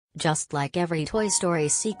Just like every Toy Story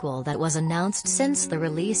sequel that was announced since the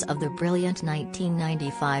release of the brilliant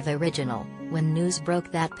 1995 original, when news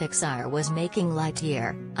broke that Pixar was making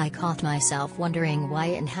Lightyear, I caught myself wondering why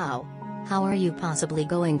and how. How are you possibly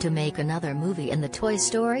going to make another movie in the Toy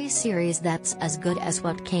Story series that's as good as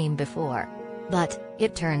what came before? But,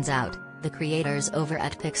 it turns out, the creators over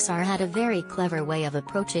at Pixar had a very clever way of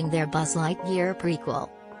approaching their Buzz Lightyear prequel.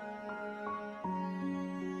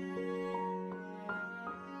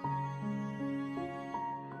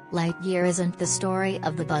 Lightyear isn't the story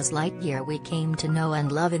of the Buzz Lightyear we came to know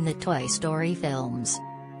and love in the Toy Story films.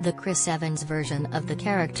 The Chris Evans version of the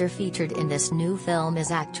character featured in this new film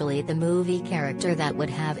is actually the movie character that would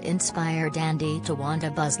have inspired Andy to want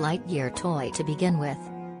a Buzz Lightyear toy to begin with.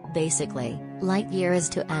 Basically, Lightyear is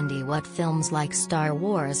to Andy what films like Star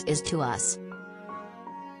Wars is to us.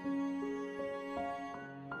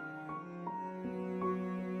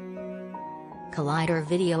 Collider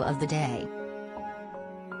video of the day.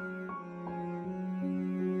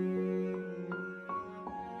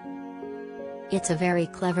 It's a very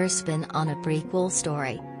clever spin on a prequel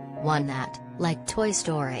story. One that, like Toy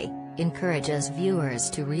Story, encourages viewers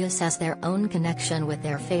to reassess their own connection with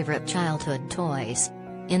their favorite childhood toys.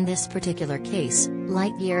 In this particular case,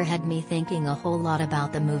 Lightyear had me thinking a whole lot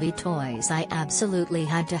about the movie toys I absolutely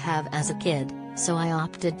had to have as a kid, so I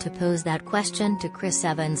opted to pose that question to Chris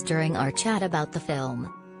Evans during our chat about the film.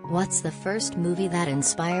 What's the first movie that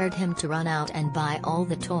inspired him to run out and buy all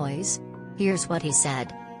the toys? Here's what he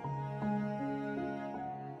said.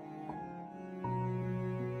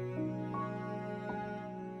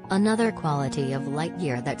 Another quality of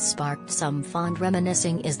Lightyear that sparked some fond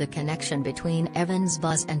reminiscing is the connection between Evans'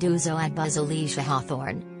 Buzz and Uzo Buzz Alicia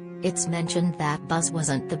Hawthorne. It's mentioned that Buzz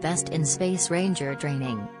wasn't the best in Space Ranger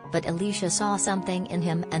training, but Alicia saw something in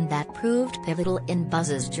him and that proved pivotal in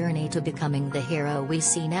Buzz's journey to becoming the hero we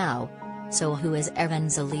see now. So who is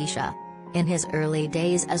Evans' Alicia? In his early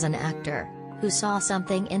days as an actor, who saw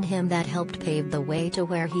something in him that helped pave the way to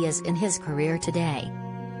where he is in his career today?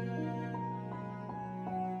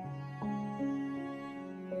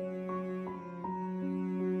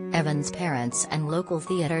 Evans' parents and local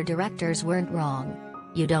theater directors weren't wrong.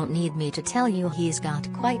 You don't need me to tell you he's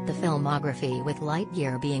got quite the filmography, with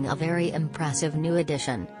Lightyear being a very impressive new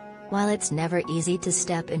addition. While it's never easy to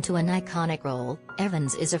step into an iconic role,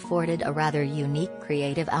 Evans is afforded a rather unique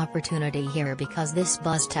creative opportunity here because this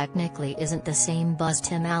Buzz technically isn't the same Buzz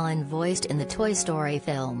Tim Allen voiced in the Toy Story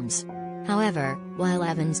films. However, while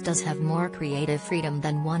Evans does have more creative freedom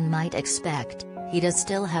than one might expect, he does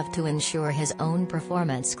still have to ensure his own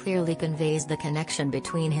performance clearly conveys the connection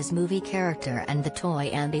between his movie character and the toy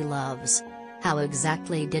Andy loves. How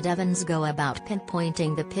exactly did Evans go about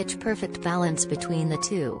pinpointing the pitch-perfect balance between the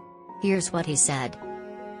two? Here's what he said.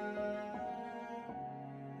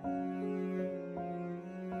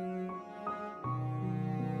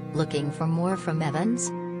 Looking for more from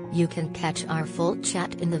Evans? You can catch our full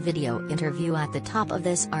chat in the video interview at the top of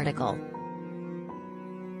this article.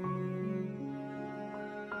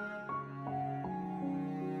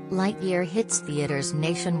 Lightyear hits theaters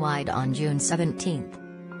nationwide on June 17.